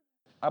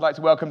I'd like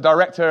to welcome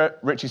director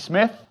Richie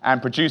Smith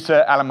and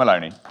producer Alan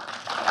Maloney.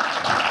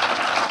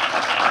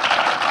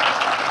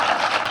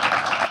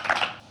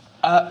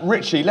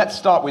 Richie, let's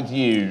start with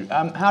you.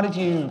 How did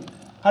you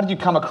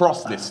come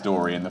across this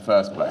story in the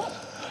first place?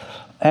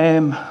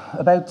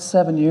 About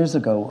 7 years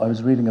ago, I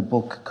was reading a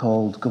book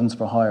called Guns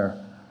for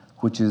Hire,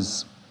 which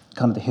is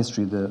kind of the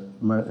history of the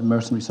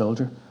mercenary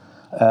soldier.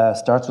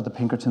 Starts with the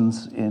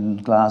Pinkertons in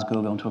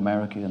Glasgow going to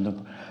America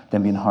and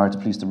then being hired to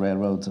police the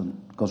railroads, and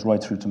goes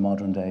right through to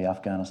modern day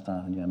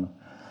Afghanistan and Yemen.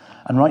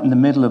 And right in the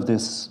middle of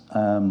this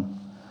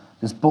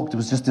book, there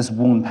was just this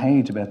one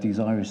page about these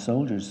Irish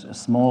soldiers, a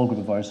small group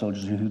of Irish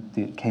soldiers who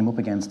came up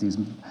against these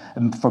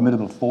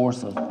formidable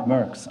force of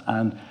mercs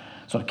and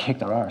sort of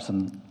kicked their arse.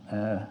 And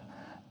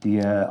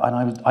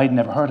I'd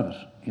never heard of it,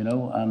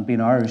 and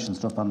being Irish and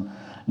stuff, I'm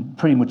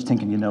pretty much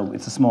thinking,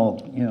 it's a small,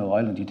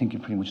 island, you think you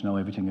pretty much know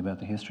everything about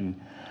the history.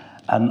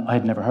 And I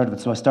had never heard of it,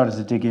 so I started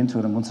to dig into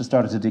it, and once I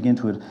started to dig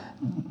into it,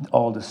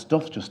 all this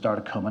stuff just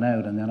started coming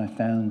out, and then I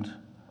found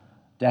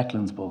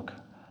Declan's book,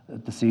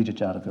 The Siege at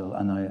Jadotville,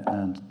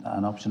 and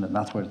optioned it, and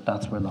that's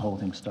where the whole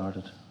thing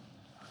started.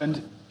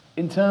 And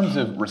in terms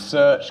of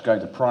research,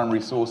 going to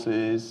primary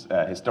sources,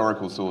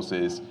 historical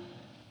sources,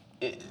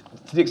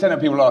 to the extent that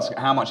people ask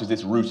how much is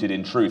this rooted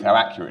in truth, how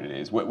accurate it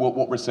is,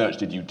 what research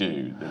did you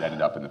do that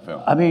ended up in the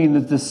film? I mean,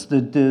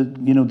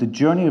 the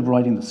journey of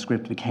writing the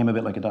script became a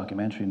bit like a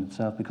documentary in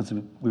itself, because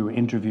we were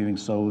interviewing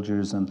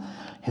soldiers and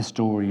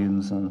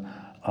historians and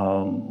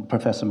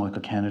Professor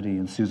Michael Kennedy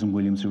and Susan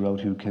Williams, who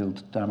wrote Who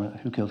Killed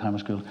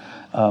Hammarskjöld.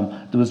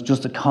 There was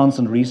just a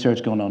constant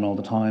research going on all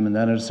the time, and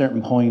then at a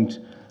certain point,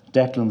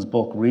 Declan's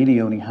book really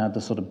only had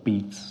the sort of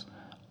beats,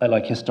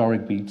 like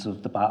historic beats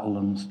of the battle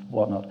and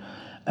whatnot.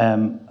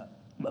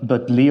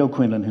 But Leo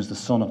Quinlan, who's the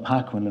son of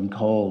Pat Quinlan,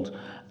 called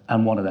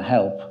and wanted to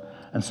help,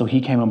 and so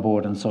he came on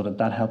board, and so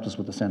that helped us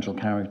with the central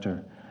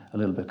character a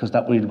little bit, because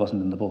that really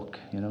wasn't in the book,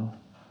 And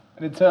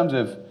in terms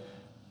of,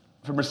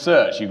 from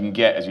research, you can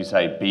get, as you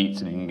say,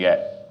 beats and you can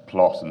get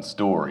plot and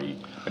story,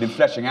 but in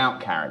fleshing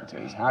out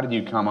characters, how did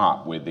you come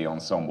up with the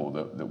ensemble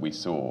that we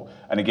saw?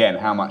 And again,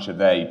 how much are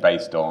they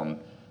based on,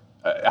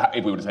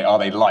 if we were to say, are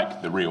they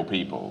like the real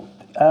people?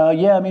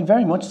 Yeah, I mean,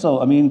 very much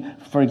so. I mean,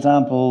 for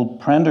example,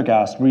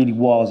 Prendergast really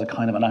was a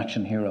kind of an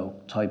action hero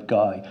type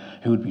guy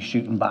who would be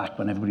shooting back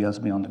when everybody else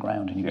would be on the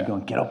ground, and he'd be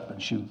going, get up and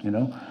shoot,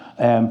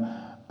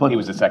 But he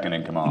was the second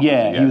in command.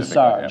 Yeah, he was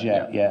Sarge,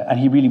 yeah. And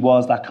he really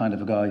was that kind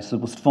of a guy, so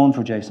it was fun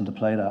for Jason to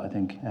play that, I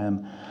think.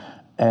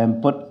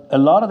 But a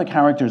lot of the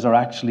characters are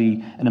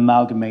actually an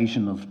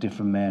amalgamation of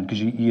different men,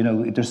 because,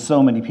 there's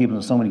so many people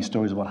and so many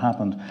stories of what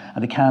happened,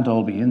 and they can't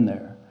all be in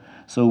there.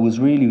 So it was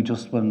really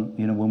just when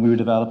we were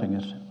developing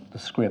it, the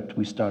script,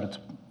 we started to,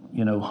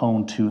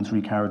 hone 2 and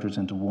 3 characters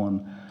into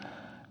one,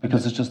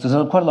 because there's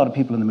quite a lot of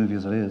people in the movie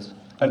as it is.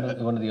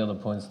 And one of the other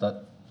points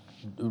that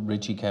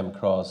Richie came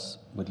across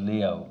with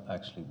Leo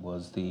actually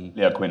was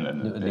Leo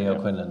Quinlan. Leo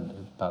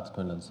Quinlan, Pat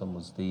Quinlan's son,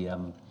 was the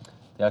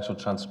actual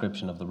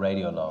transcription of the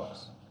radio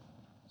logs.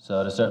 So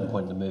at a certain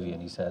point in the movie,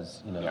 and he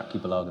says,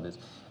 keep a log of this,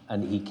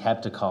 and he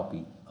kept a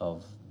copy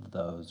of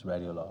those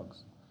radio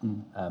logs.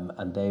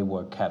 And they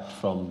were kept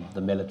from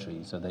the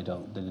military, so they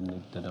don't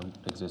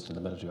exist in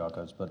the military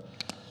archives. But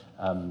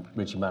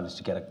Richie managed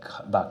to get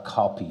that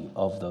copy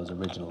of those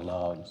original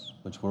logs,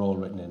 which were all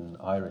written in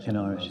Irish. In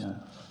Irish, yeah.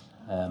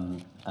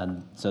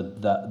 And so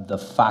the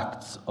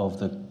facts of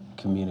the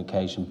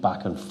communication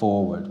back and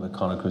forward with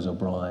Conor Cruise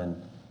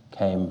O'Brien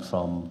came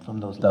from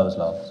those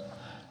logs.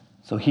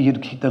 So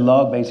the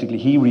log, basically,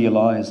 he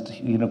realised,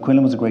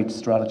 Quinlan was a great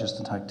strategist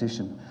and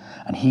tactician,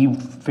 and he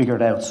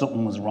figured out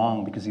something was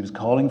wrong because he was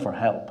calling for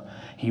help.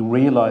 He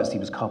realised he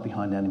was caught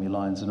behind enemy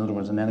lines. In other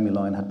words, an enemy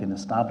line had been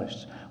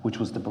established, which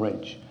was the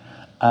bridge.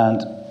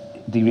 And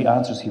the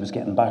answers he was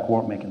getting back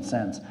weren't making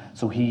sense.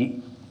 So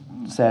he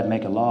said,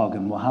 make a log,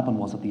 and what happened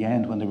was at the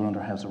end, when they were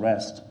under house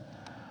arrest,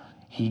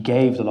 he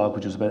gave the log,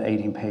 which was about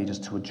 18 pages,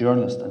 to a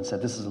journalist and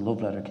said, this is a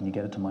love letter, can you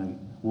get it to my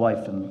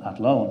wife in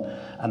Athlone?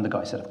 And the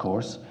guy said, of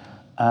course.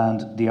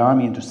 And the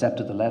army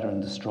intercepted the letter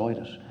and destroyed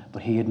it.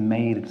 But he had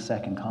made a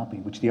second copy,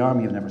 which the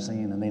army have never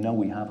seen, and they know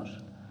we have it.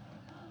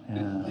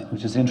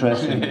 Which is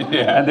interesting.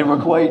 Yeah. And they were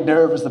quite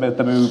nervous about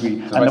the movie.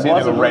 So and I see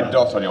there's a red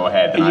dot on your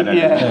head. And I don't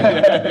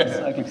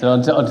exactly. So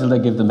until they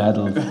give the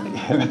medals,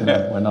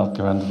 we're not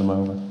granting them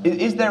over.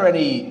 Is there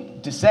any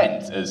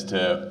dissent as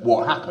to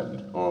what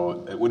happened? Or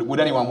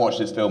would anyone watch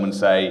this film and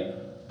say,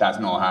 that's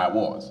not how it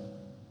was?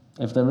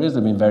 If there is,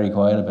 they've been very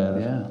quiet about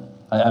it. Yeah.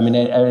 I mean,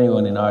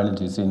 anyone in Ireland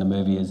who's seen the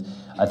movie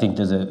I think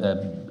there's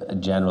a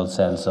general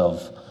sense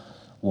of,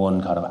 one,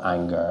 kind of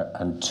anger,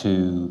 and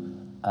two,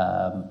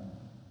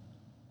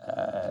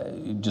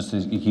 just a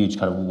huge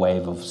kind of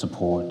wave of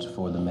support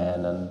for the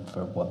men and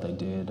for what they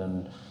did,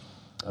 and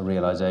a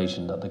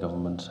realisation that the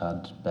government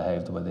had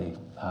behaved the way they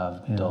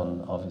have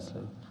done,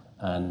 obviously.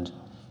 And,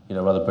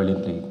 rather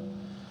brilliantly,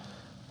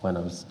 when I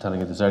was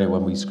telling you this earlier,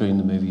 when we screened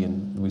the movie,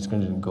 and we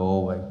screened it in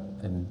Galway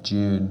in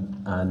June,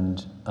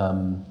 and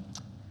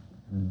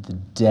the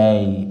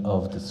day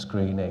of the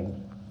screening,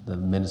 the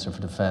Minister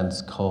for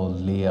Defence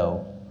called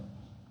Leo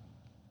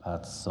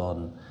Pat's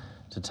son,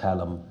 to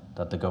tell him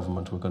that the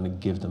government were going to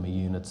give them a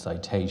unit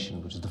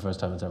citation, which is the first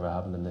time it's ever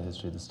happened in the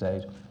history of the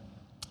state,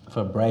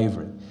 for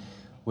bravery,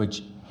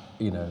 which,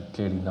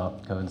 clearly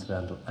not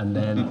coincidental. And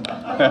then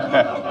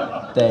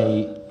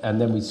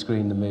we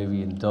screened the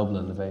movie in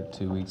Dublin about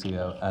 2 weeks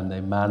ago, and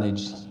they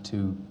managed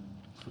to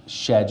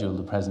schedule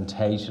the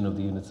presentation of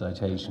the unit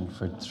citation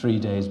for 3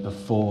 days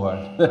before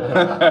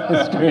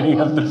the screening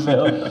of the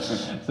film.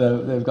 So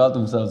they've got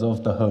themselves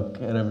off the hook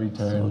at every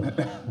turn.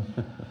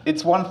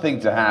 It's one thing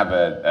to have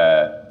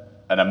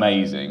an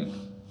amazing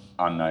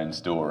unknown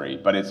story,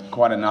 but it's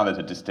quite another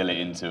to distill it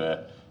into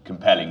a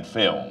compelling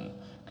film.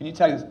 Can you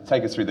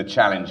take us through the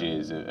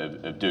challenges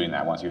of doing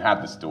that once you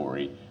had the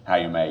story, how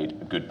you made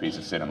a good piece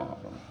of cinema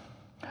from it?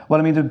 Well,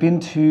 I mean, there have been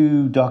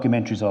 2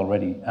 documentaries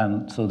already,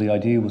 and so the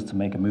idea was to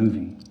make a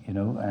movie,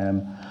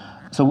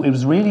 So it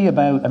was really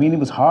about, it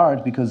was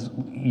hard because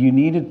you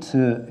needed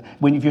to,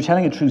 if you're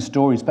telling a true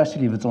story,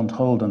 especially if it's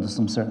untold and there's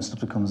some certain stuff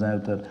that comes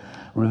out that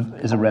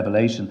is a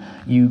revelation,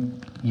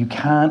 you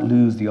can't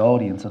lose the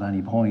audience at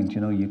any point,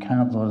 you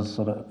can't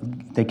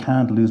they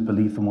can't lose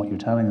belief in what you're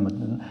telling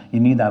them. You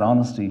need that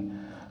honesty.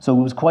 So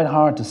it was quite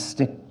hard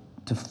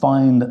to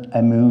find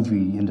a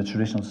movie in the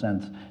traditional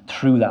sense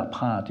through that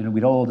path.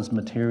 We'd all this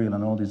material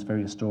and all these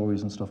various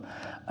stories and stuff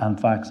and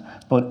facts.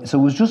 But so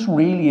it was just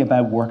really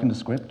about working the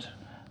script,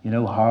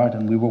 hard,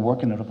 and we were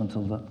working it up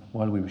until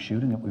while we were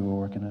shooting it, we were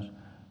working it,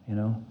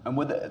 And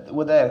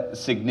were there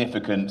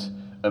significant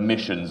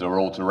omissions or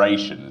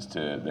alterations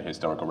to the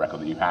historical record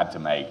that you had to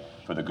make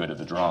for the good of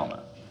the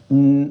drama?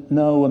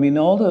 No,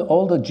 all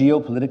the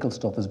geopolitical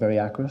stuff is very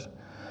accurate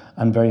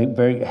and very,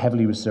 very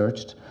heavily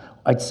researched.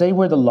 I'd say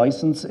where the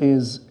license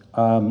is,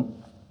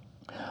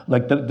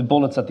 like the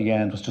bullets at the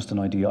end was just an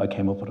idea I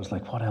came up with. I was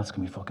like, what else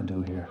can we fucking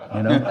do here? Do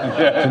you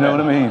know what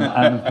I mean?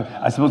 And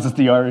I suppose it's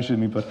the Irish in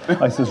me, but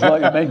I says,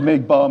 right,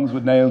 make bombs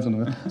with nails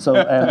in them. So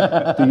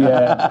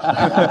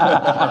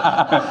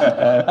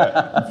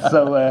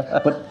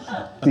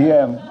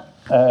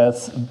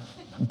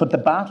but the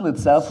battle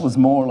itself was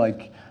more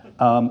like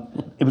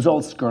it was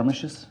all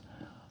skirmishes.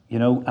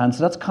 And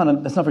so that's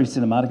not very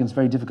cinematic, and it's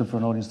very difficult for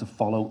an audience to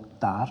follow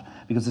that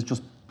because it's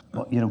just,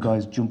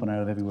 guys jumping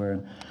out of everywhere.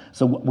 And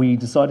so we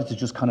decided to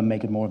just kind of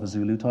make it more of a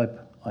Zulu type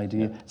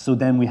idea. Yeah. So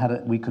then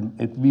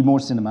it'd be more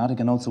cinematic,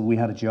 and also we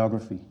had a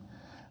geography.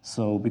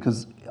 So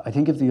because I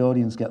think if the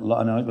audience get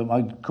lost, and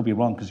I could be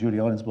wrong because you're the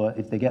audience, but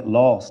if they get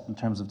lost in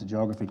terms of the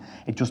geography,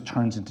 it just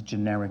turns into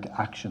generic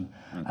action,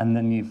 and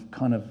then you've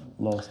kind of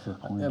lost the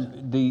point.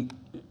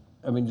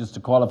 Just to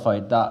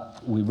qualify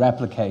that, we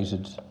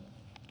replicated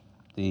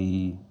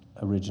the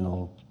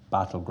original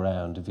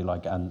battleground, if you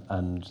like, and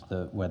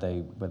where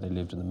they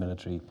lived in the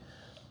military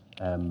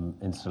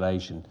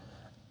installation,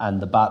 and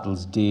the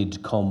battles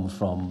did come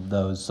from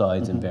those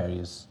sides in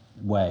various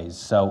ways.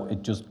 So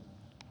it just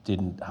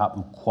didn't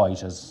happen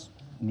quite as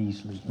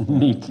neatly.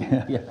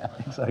 Yeah,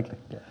 exactly.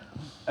 Yeah.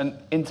 And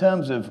in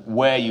terms of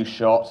where you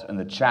shot and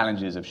the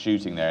challenges of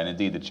shooting there, and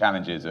indeed the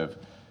challenges of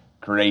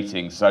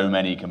creating so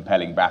many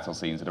compelling battle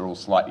scenes that are all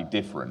slightly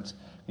different,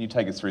 can you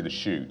take us through the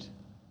shoot?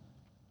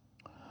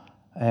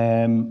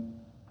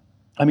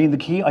 The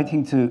key, I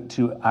think,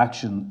 to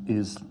action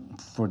is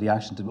for the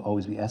action to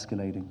always be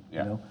escalating.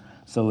 Yeah.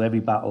 So every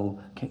battle,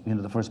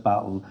 the first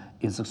battle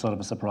is a sort of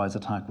a surprise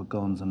attack with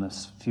guns and a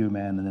few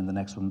men, and then the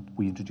next one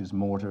we introduce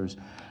mortars,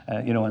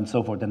 and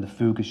so forth. Then the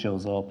Fuga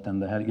shows up,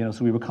 then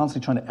so we were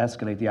constantly trying to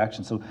escalate the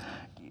action. So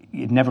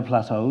it never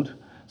plateaued.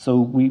 So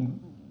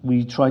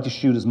we tried to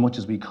shoot as much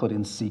as we could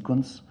in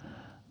sequence,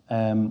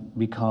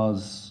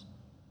 because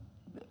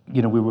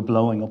we were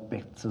blowing up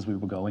bits as we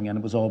were going, and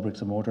it was all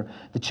bricks and mortar.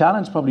 The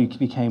challenge probably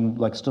became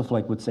like stuff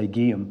like, would say,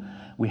 Guillaume.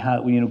 We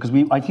had, because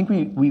I think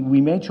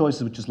we made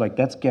choices which is like,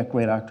 let's get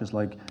great actors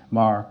like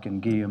Mark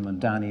and Guillaume and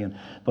Danny,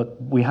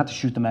 but we had to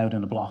shoot them out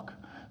in a block.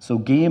 So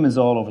Guillaume is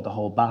all over the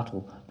whole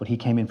battle, but he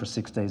came in for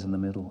 6 days in the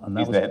middle, and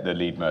he's the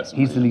lead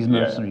mercenary. He's the lead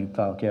mercenary,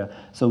 Falk. Yeah.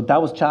 So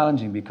that was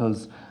challenging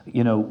because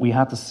we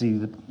had to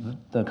see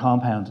the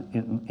compound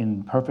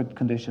in perfect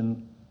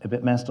condition, a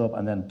bit messed up,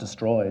 and then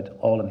destroyed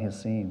all in his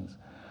scenes.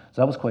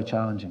 So that was quite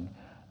challenging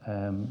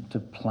to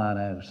plan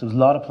out. So a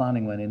lot of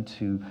planning went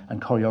into, and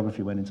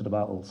choreography went into the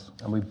battles.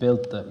 And we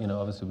built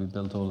obviously we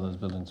built all of those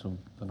buildings from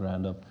the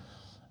ground up,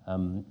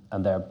 and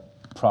they're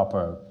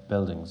proper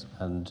buildings,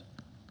 and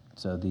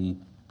so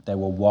they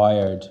were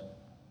wired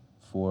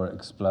for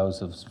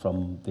explosives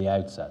from the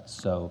outset.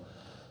 So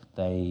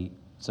there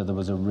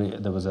was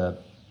a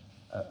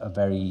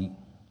very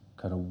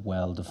kind of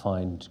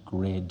well-defined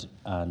grid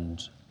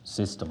and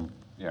system.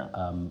 Yeah.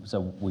 So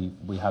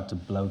we had to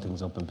blow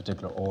things up in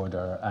particular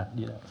order,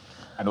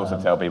 and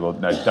also tell people,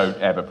 no, don't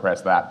ever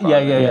press that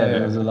button. Yeah.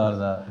 There was a lot of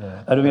that.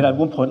 Yeah. And at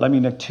one point, like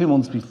nearly 2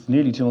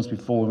 months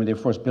before, when they were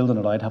first building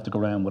it, I'd have to go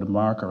around with a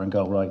marker and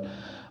go, right,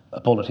 a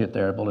bullet hit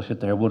there,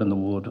 wood in the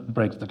wood,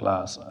 breaks the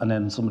glass, and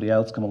then somebody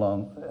else come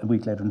along a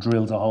week later and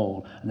drills a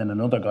hole, and then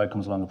another guy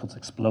comes along and puts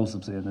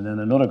explosives in, and then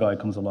another guy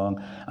comes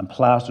along and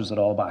plasters it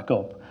all back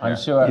up. I'm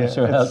sure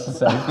health and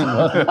safety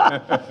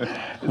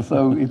was.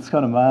 So it's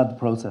kind of mad, the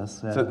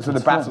process. So the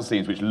battle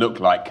scenes which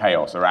look like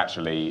chaos are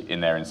actually, in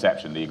their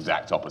inception, the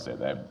exact opposite.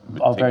 They're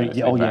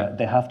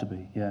they have to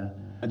be, yeah.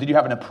 And did you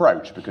have an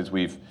approach? Because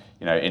we've,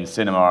 in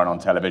cinema and on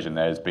television,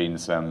 there's been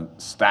some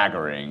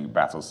staggering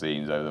battle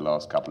scenes over the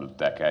last couple of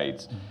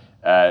decades.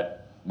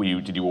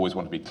 Did you always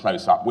want to be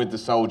close up with the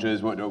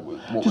soldiers? What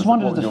just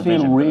wanted it to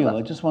feel real.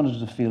 I just wanted it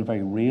to feel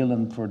very real,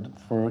 and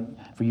for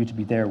you to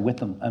be there with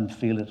them and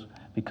feel it,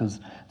 because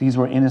these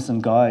were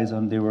innocent guys,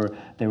 and they were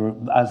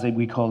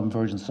we call them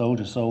virgin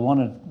soldiers. So I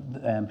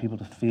wanted people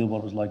to feel what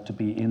it was like to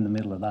be in the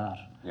middle of that,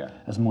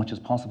 as much as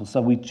possible.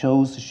 So we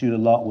chose to shoot a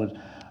lot with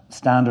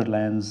standard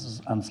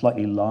lenses and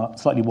slightly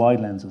wide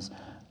lenses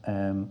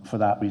for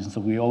that reason. So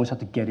we always had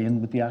to get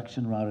in with the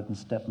action rather than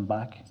stepping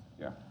back.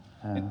 Yeah.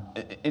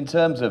 In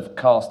terms of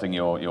casting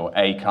your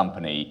A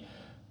company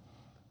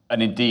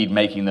and indeed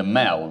making them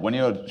meld, when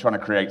you're trying to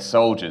create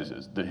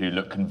soldiers who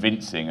look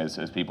convincing as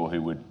people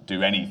who would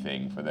do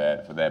anything for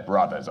their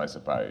brothers, I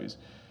suppose,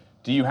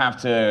 do you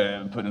have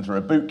to put them through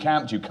a boot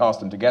camp? Do you cast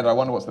them together? I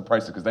wonder what's the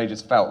process, because they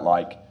just felt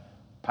like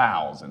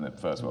pals in the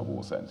First World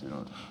War sense.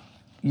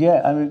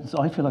 Yeah, I mean, so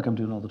I feel like I'm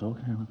doing all the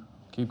talking here.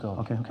 Keep going.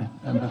 Okay.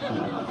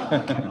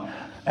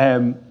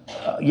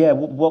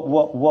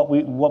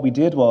 What we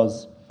did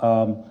was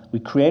we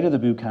created the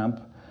boot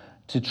camp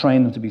to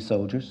train them to be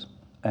soldiers.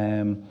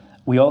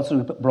 We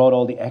also brought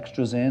all the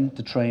extras in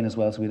to train as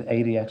well, so we had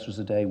 80 extras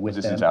a day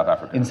with them. In South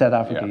Africa? In South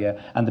Africa,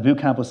 yeah. And the boot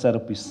camp was set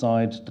up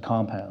beside the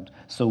compound,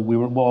 so we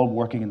were all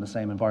working in the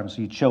same environment.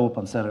 So you'd show up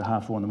on set at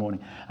 4:30 in the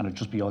morning, and it'd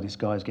just be all these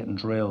guys getting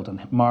drilled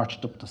and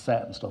marched up to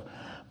set and stuff.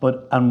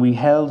 And we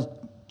held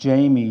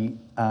Jamie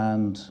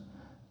and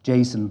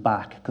Jason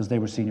back because they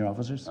were senior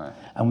officers, right.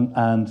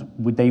 and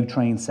they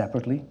trained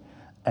separately.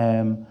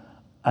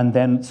 And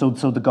then, so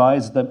the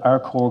guys, our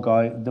core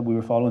guy that we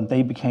were following,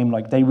 they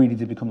really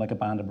did become like a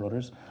band of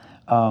brothers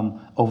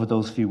over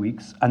those few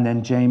weeks. And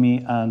then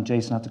Jamie and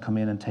Jason had to come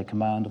in and take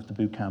command of the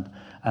boot camp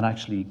and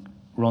actually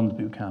run the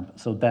boot camp.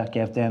 So that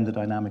gave them the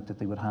dynamic that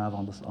they would have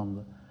on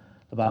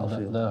the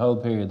battlefield. The whole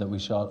period that we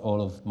shot all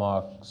of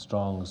Mark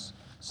Strong's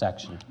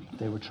section,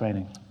 they were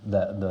training.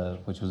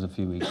 Which was a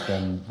few weeks.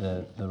 Then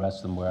the rest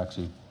of them were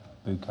actually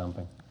boot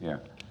camping. Yeah.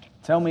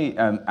 Tell me,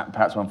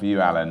 perhaps one for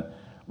you, Alan.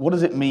 What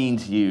does it mean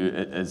to you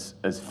as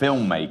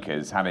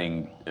filmmakers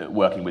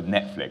working with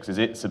Netflix? Is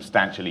it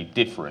substantially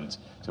different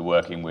to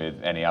working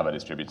with any other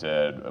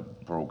distributor,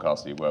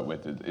 broadcaster you work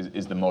with?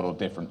 Is the model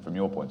different from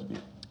your point of view?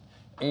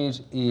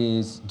 It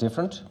is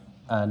different,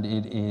 and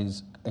it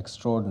is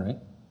extraordinary.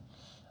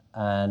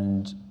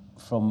 And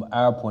from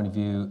our point of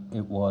view,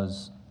 it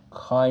was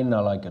kind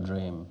of like a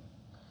dream.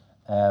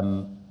 I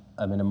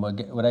mean,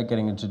 without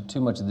getting into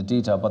too much of the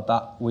detail, but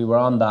that we were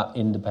on that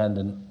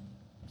independent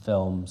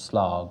film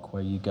slog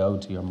where you go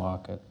to your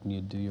market and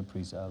you do your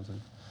pre-sales,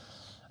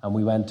 and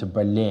we went to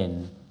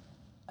Berlin,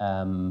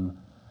 and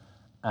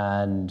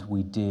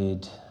we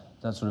did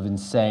that sort of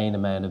insane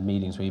amount of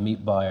meetings where you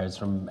meet buyers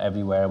from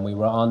everywhere, and we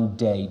were on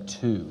day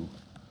 2,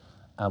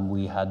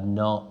 and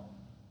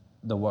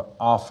there were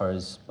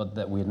offers, but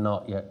that we had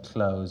not yet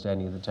closed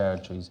any of the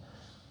territories,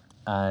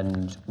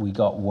 and we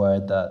got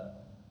word that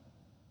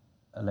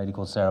a lady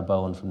called Sarah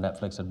Bowen from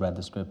Netflix had read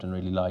the script and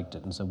really liked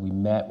it. And so we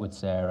met with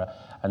Sarah,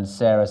 and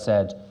Sarah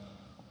said,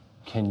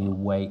 "Can you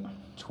wait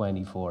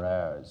 24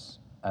 hours?"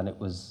 And it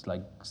was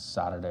like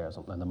Saturday or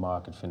something, and the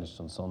market finished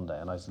on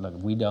Sunday. And I said, "Look,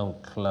 if we don't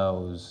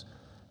close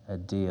a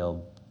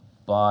deal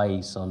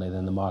by Sunday,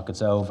 then the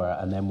market's over,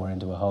 and then we're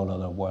into a whole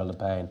other world of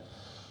pain."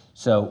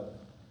 So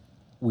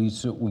we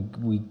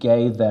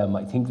gave them,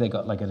 I think they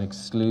got like an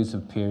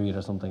exclusive period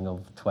or something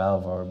of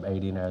 12 or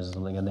 18 hours or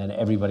something, and then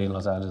everybody in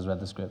Los Angeles read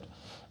the script.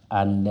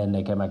 And then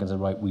they came back and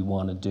said, "Right, we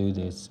want to do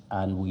this."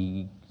 And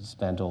we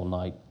spent all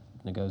night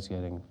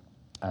negotiating.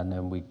 And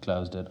then we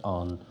closed it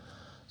on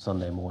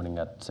Sunday morning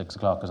at 6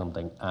 o'clock or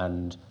something.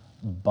 And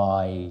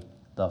by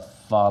the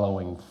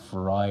following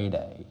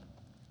Friday,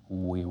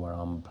 we were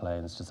on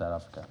planes to South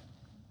Africa.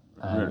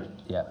 Really?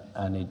 Yeah,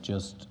 and it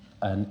just,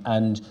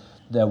 and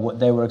they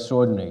were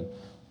extraordinary.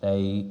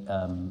 They,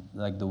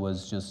 there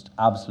was just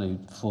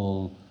absolute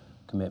full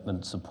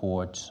commitment,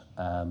 support,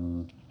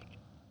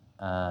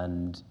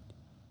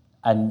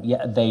 and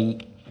yeah,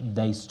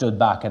 they stood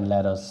back and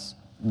let us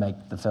make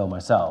the film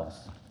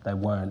ourselves. There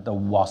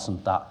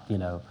wasn't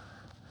that,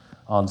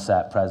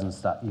 on-set presence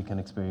that you can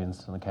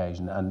experience on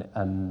occasion,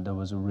 and there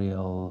was a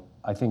real,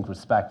 I think,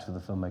 respect for the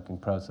filmmaking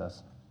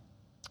process.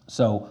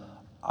 So,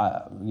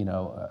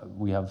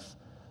 we have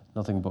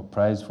nothing but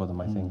praise for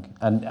them, I think.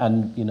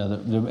 And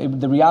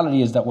the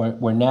reality is that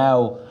we're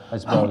now, I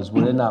suppose,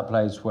 we're in that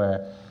place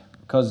where,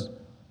 because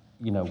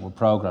we're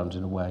programmed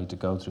in a way to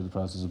go through the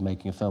process of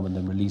making a film and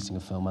then releasing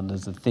a film, and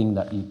there's a thing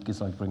that it's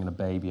like bringing a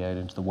baby out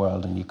into the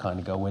world and you kind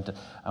of go with it,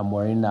 and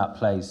we're in that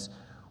place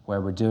where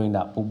we're doing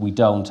that, but we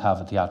don't have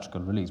a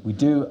theatrical release. We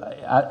do,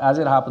 as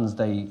it happens,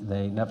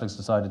 Netflix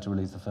decided to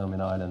release the film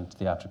in Ireland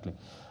theatrically,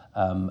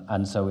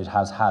 and so it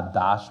has had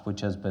that,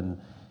 which has been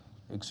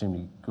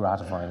extremely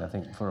gratifying, I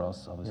think, for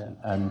us, obviously.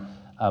 Yeah. And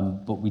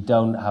but we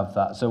don't have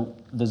that. So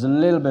there's a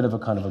little bit of a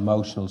kind of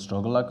emotional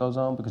struggle that goes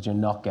on because you're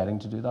not getting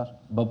to do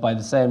that. But by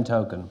the same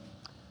token,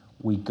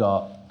 we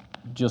got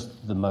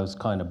just the most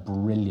kind of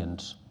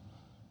brilliant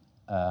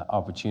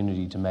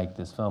opportunity to make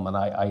this film, and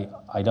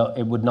I don't.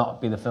 It would not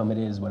be the film it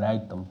is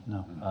without them.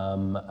 No.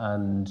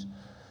 And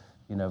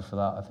you know, for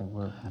that, I think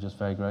we're just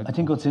very grateful. I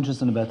think what's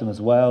interesting about them as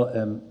well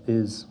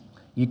is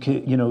you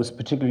can, you know,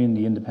 particularly in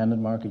the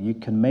independent market, you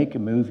can make a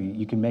movie,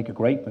 you can make a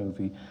great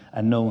movie,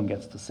 and no one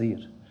gets to see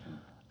it.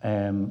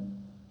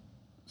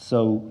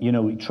 So, you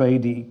know, we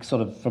trade the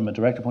sort of, from a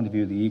director point of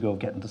view, the ego of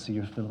getting to see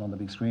your film on the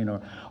big screen,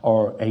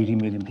 or 80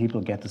 million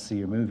people get to see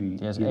your movie.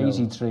 Yes,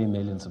 83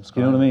 million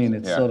subscribers. You know what I mean?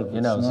 It's sort of, you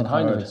know, it's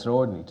kind of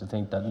extraordinary to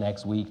think that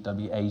next week there'll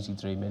be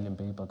 83 million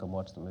people can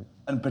watch the movie.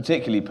 And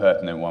particularly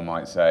pertinent, one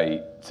might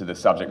say, to the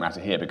subject matter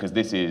here, because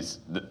this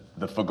is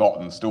the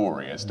forgotten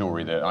story, a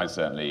story that I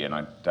certainly, and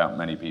I doubt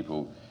many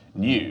people,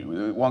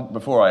 knew.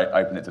 Before I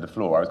open it to the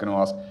floor, I was going to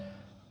ask,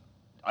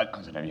 I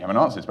don't know if you have an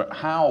answer to this, but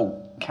how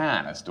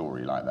can a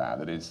story like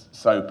that is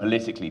so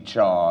politically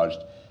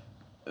charged,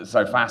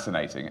 so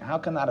fascinating, how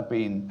come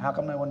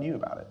no one knew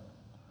about it?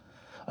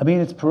 I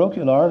mean, it's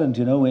parochial Ireland,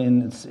 you know,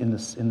 in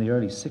the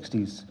early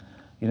 60s.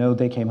 You know,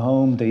 they came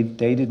home, they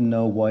didn't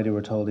know why they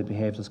were told they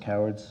behaved as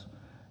cowards,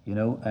 you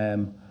know.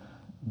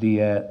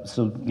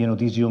 So, you know,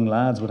 these young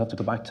lads would have to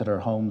go back to their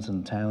homes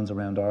and towns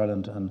around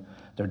Ireland, and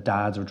their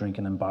dads were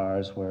drinking in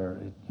bars where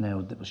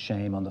it was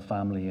shame on the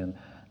family, and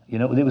you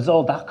know, it was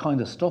all that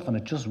kind of stuff, and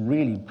it just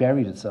really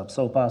buried itself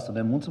so fast. And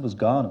then once it was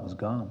gone, it was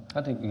gone.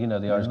 I think, you know,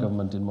 the Irish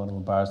government didn't want to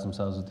embarrass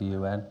themselves at the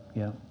UN.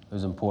 Yeah. It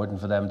was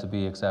important for them to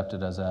be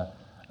accepted as a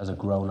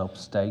grown-up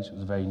state. It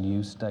was a very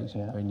new state,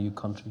 a very new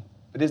country.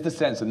 But is the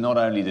sense that not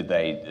only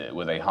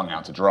were they hung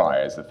out to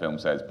dry, as the film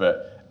says,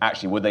 but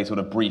actually were they sort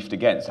of briefed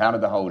against? How did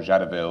the whole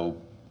Jadaville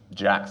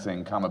Jack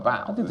thing come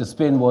about? I think the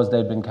spin was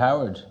they'd been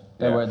coward.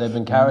 They'd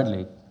been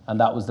cowardly. And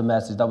that was the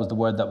message. That was the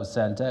word that was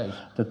sent out.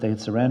 That they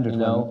had surrendered. You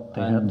know,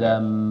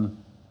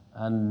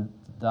 and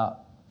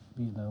that,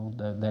 you know,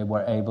 they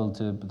were able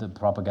to. The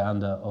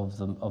propaganda of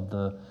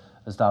the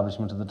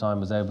establishment at the time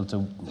was able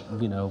to,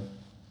 you know,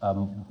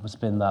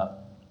 spin that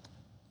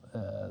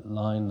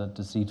line, that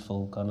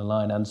deceitful kind of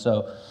line, and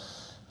so,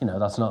 you know,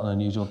 that's not an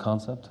unusual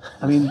concept.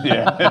 I mean,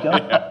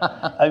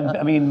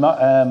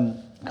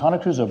 Conor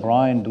Cruise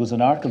O'Brien, there was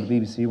an article the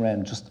BBC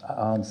ran just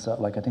on,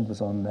 like I think it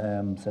was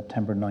on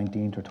September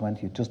 19th or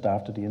 20th, just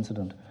after the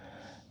incident,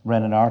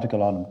 ran an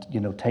article on him, you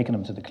know, taking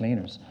him to the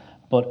cleaners.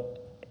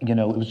 But, you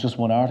know, it was just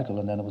one article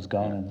and then it was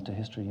gone into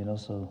history, you know,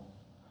 so...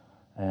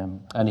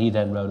 and he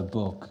then wrote a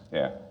book.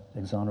 Yeah.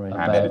 Exonerated.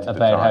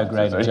 About how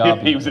great a job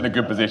he was in a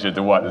good position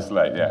to wipe the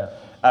slate, yeah.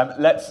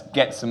 Let's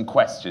get some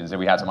questions if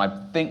we have some. I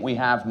think we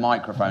have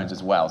microphones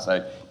as well,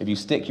 so if you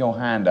stick your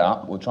hand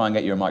up, we'll try and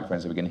get you a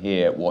microphone so we can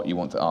hear what you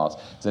want to ask.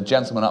 There's a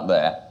gentleman up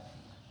there.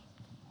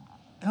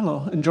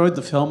 Hello, enjoyed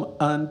the film.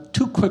 And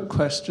two quick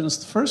questions.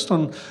 The first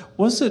one,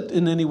 was it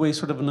in any way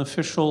sort of an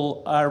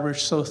official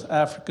Irish-South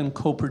African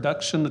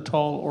co-production at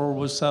all, or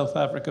was South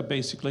Africa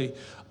basically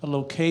a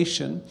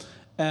location?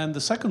 And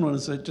the second one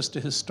is just a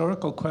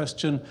historical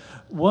question.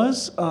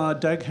 Was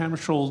Dag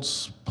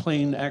Hammarskjöld's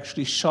plane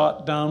actually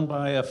shot down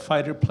by a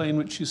fighter plane,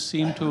 which you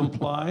seem to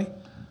imply? Do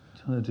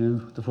you want to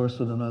do the first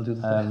one and I'll do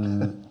the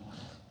second?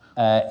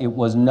 It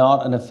was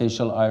not an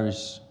official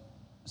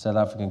Irish-South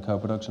African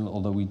co-production,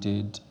 although we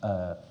did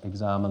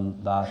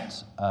examine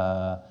that.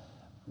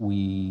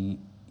 We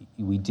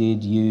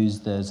did use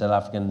the South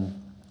African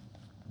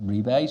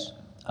rebate,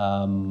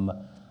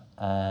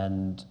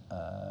 and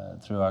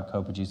through our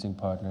co-producing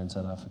partner in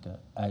South Africa,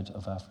 out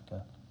of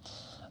Africa.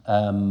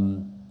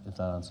 If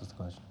that answers the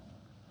question.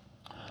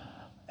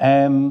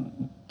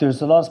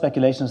 There's a lot of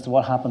speculation as to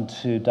what happened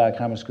to Dag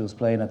Hammarskjöld's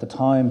plane. At the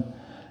time,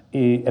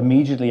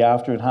 immediately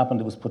after it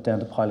happened, it was put down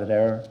to pilot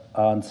error.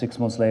 And 6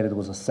 months later, there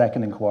was a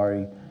second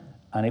inquiry,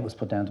 and it was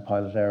put down to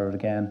pilot error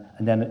again.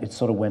 And then it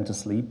sort of went to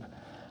sleep.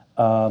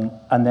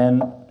 And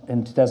then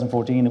in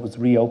 2014, it was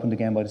reopened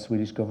again by the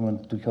Swedish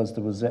government because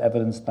there was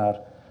evidence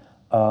that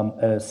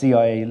a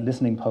CIA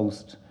listening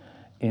post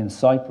in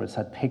Cyprus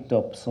had picked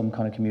up some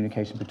kind of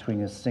communication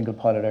between a single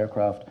pilot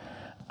aircraft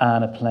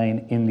and a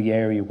plane in the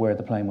area where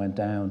the plane went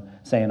down,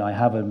 saying, I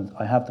have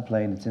the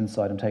plane, it's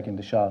inside, I'm taking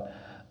the shot.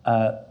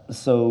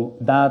 So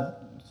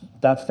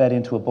that fed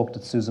into a book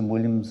that Susan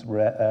Williams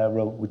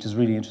wrote, which is a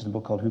really interesting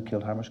book called Who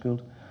Killed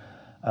Hammarskjöld,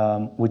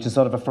 which is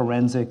sort of a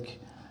forensic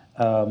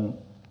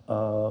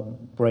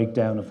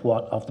breakdown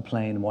of the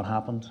plane and what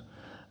happened.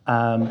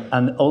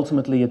 And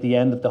ultimately, at the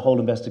end of the whole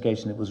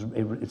investigation,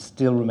 it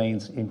still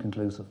remains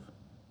inconclusive.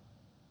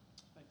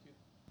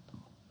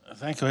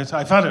 Thank you.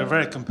 I found it a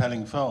very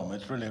compelling film.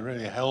 It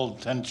really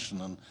held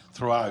tension and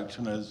throughout,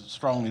 and a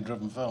strongly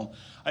driven film.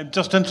 I'm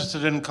just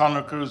interested in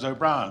Conor Cruise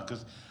O'Brien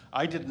because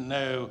I didn't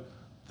know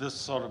this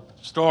sort of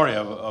story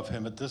of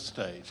him at this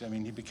stage. I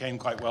mean, he became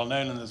quite well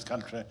known in this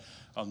country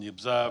on The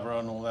Observer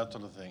and all that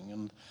sort of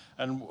thing.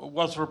 And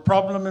was there a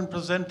problem in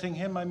presenting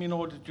him? I mean,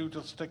 or did you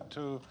just stick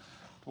to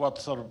what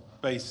sort of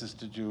basis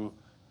did you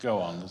go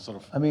on? The sort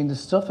of. I mean, the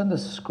stuff in the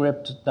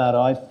script that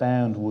I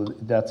found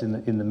that's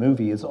in the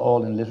movie is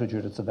all in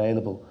literature that's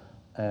available.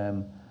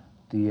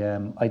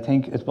 I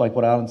think it's like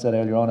what Alan said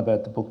earlier on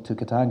about the book To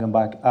Katanga and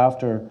Back.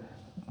 After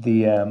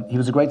he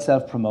was a great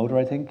self-promoter,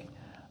 I think,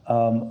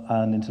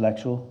 and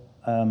intellectual.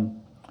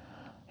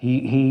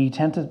 He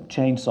tended to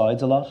change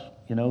sides a lot.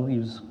 You know, he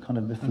was kind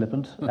of a bit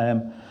flippant.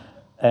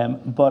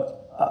 But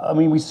I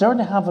mean, we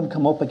certainly haven't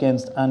come up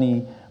against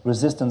any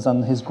resistance.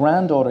 And his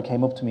granddaughter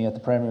came up to me at the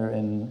premiere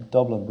in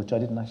Dublin, which I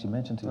didn't actually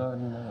mention to you. Oh, I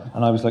didn't know that.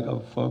 And I was like,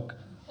 oh, fuck.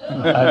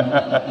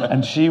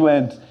 And she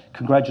went,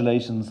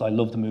 congratulations, I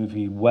love the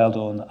movie, well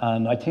done.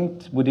 And I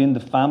think within the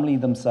family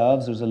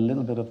themselves, there's a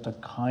little bit of the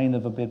kind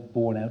of a bit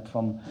born out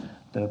from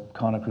the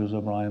Conor Cruise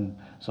O'Brien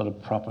sort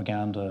of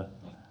propaganda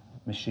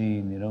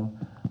machine, you know.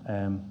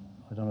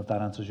 I don't know if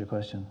that answers your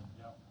question.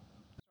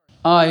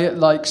 I,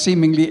 like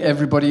seemingly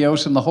everybody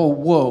else in the whole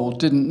world,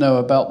 didn't know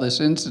about this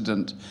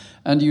incident.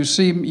 And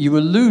you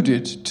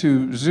alluded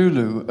to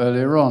Zulu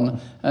earlier on,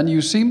 and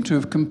you seem to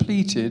have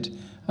completed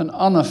an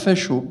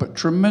unofficial but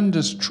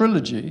tremendous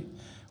trilogy,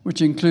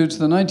 which includes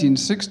the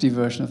 1960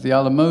 version of the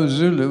Alamo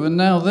Zulu, and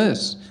now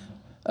this.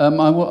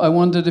 I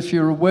wondered if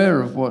you're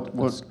aware of what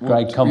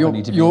great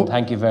company to be in.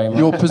 Thank you very much.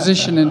 Your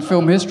position in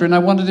film history, and I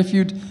wondered if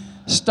you'd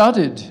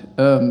studied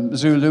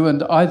Zulu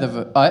and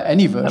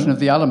any version of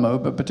the Alamo,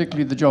 but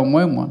particularly the John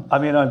Wayne one. I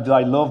mean,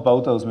 I love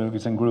both those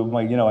movies and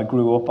I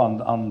grew up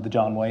on the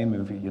John Wayne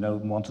movie, you know,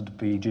 and wanted to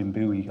be Jim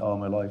Bowie all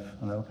my life,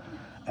 you know.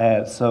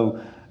 So,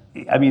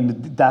 I mean,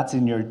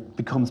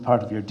 becomes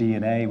part of your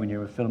DNA when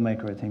you're a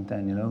filmmaker, I think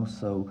then, you know.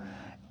 So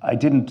I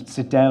didn't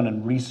sit down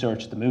and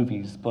research the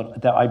movies,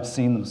 but I've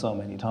seen them so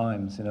many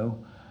times, you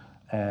know.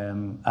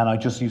 And I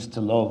just used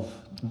to love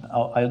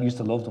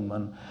them.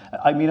 And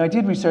I mean, I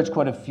did research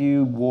quite a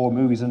few war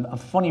movies, and a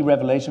funny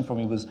revelation for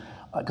me was,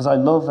 because I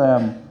love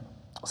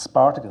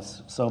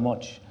Spartacus so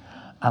much,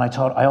 and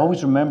I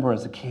always remember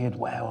as a kid,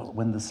 wow,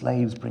 when the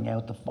slaves bring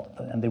out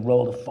and they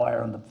roll the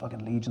fire and the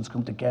fucking legions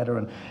come together,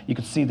 and you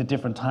could see the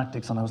different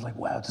tactics, and I was like,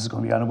 wow, this is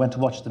going to be, and I went to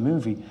watch the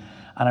movie,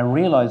 and I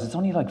realized it's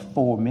only like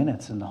 4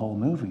 minutes in the whole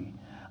movie.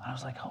 And I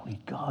was like, holy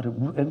God,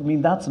 I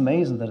mean, that's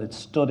amazing that it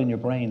stood in your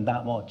brain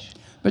that much.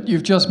 But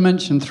you've just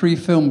mentioned 3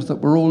 films that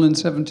were all in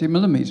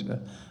 70mm,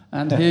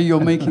 and here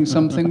you're making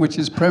something which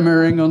is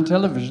premiering on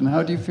television.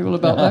 How do you feel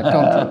about that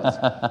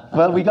contrast?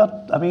 Well,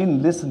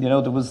 listen, you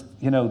know,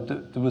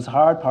 there was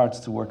hard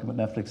parts to working with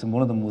Netflix, and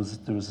one of them was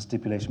there was a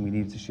stipulation we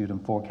needed to shoot in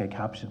 4K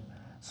caption.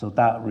 So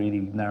that really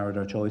narrowed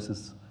our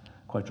choices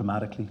quite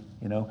dramatically,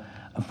 you know.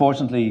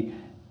 Unfortunately,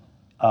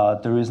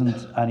 there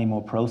isn't any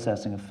more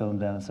processing of film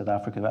down in South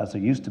Africa as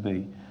there used to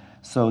be.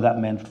 So that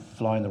meant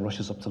flying the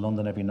rushes up to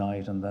London every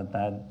night, and that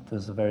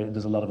there's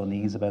a lot of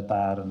unease about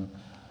that. And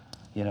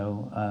you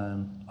know,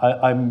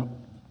 I'm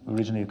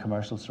originally a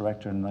commercials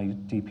director, and I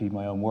DP'd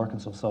my own work and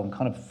stuff. So I'm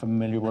kind of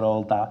familiar with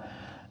all that,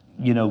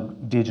 you know,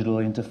 digital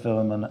into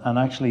film, and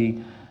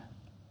actually,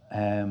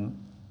 I'm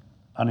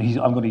going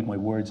to eat my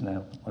words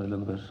now a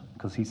little bit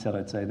because he said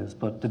I'd say this.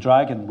 But the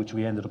Dragon, which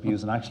we ended up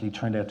using, actually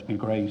turned out to be a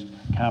great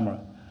camera.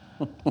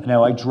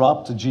 Now, I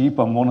dropped a Jeep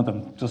on one of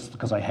them just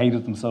because I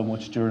hated them so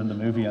much during the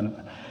movie, and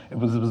it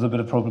was a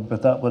bit of a problem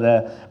with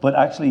that. But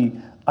actually,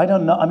 I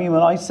don't know. I mean,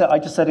 I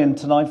just sat in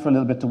tonight for a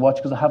little bit to watch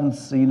because I haven't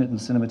seen it in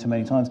cinema too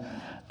many times,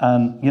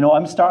 and you know,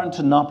 I'm starting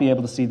to not be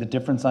able to see the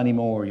difference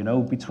anymore. You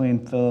know, between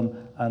film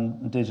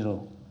and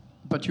digital.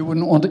 But you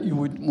wouldn't want it. You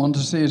would want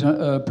to see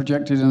it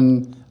projected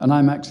in an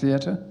IMAX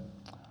theatre.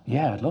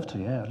 Yeah, I'd love to.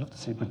 Yeah, I'd love to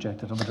see it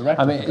projected. I'm a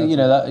director. I mean, you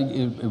know, that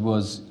it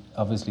was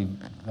obviously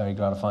very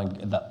gratifying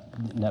that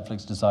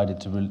Netflix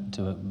decided to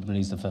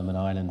release the film in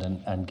Ireland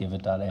and give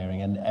it that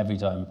airing. And every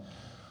time,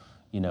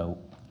 you know,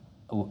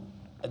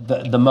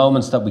 the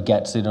moments that we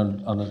get to see it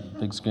on a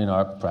big screen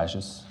are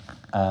precious.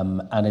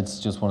 And it's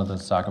just one of the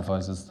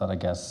sacrifices that I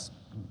guess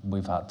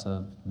we've had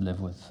to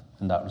live with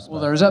in that respect.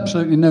 Well, there is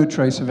absolutely no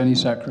trace of any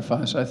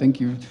sacrifice. I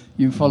think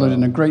you've followed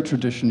in a great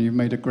tradition. You've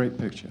made a great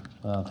picture.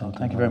 Well,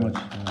 thank you very much.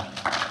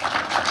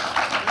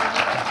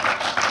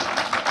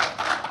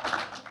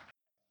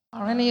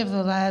 Are any of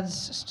the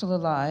lads still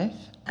alive,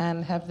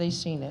 and have they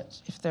seen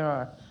it? If there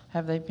are,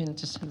 have they been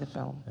to see the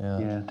film?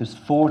 Yeah, there's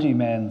 40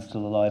 men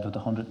still alive of the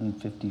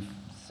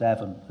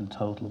 157 in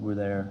total were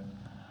there.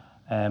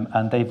 And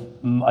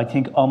I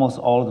think almost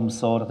all of them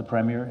saw it at the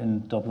premiere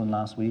in Dublin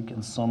last week,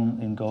 and some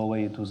in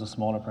Galway. It was a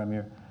smaller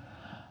premiere.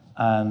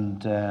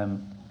 And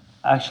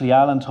actually,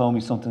 Alan told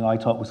me something I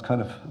thought was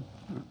kind of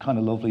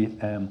lovely.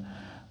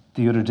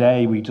 The other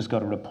day, we just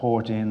got a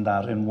report in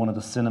that in one of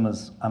the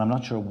cinemas, and I'm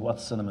not sure what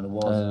cinema it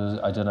was.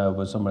 I don't know,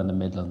 but somewhere in the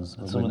Midlands.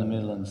 Somewhere in the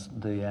Midlands.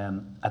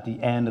 At the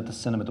end of the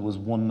cinema, there was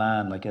one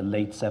man, like a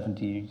late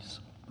 70s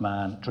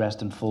man,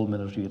 dressed in full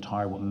military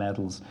attire with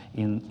medals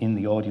in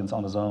the audience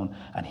on his own,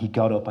 and he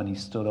got up and he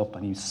stood up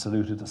and he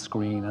saluted the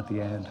screen at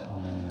the end,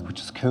 which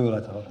is cool,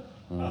 I thought.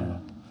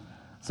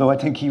 So I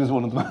think he was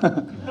one of them.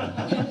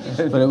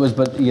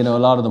 But you know, a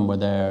lot of them were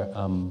there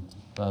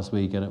last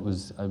week, and it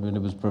was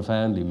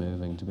profoundly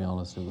moving. To be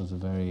honest, it was a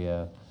very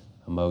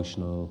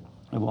emotional.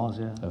 It was,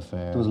 yeah.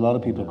 Affair. There was a lot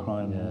of people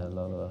crying. Yeah, a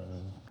lot of that.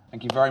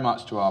 Thank you very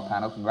much to our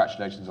panel.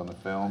 Congratulations on the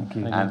film.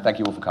 Thank you. And thank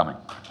you all for coming.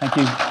 Thank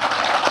you.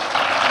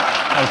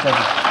 Thanks,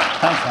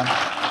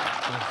 Sam.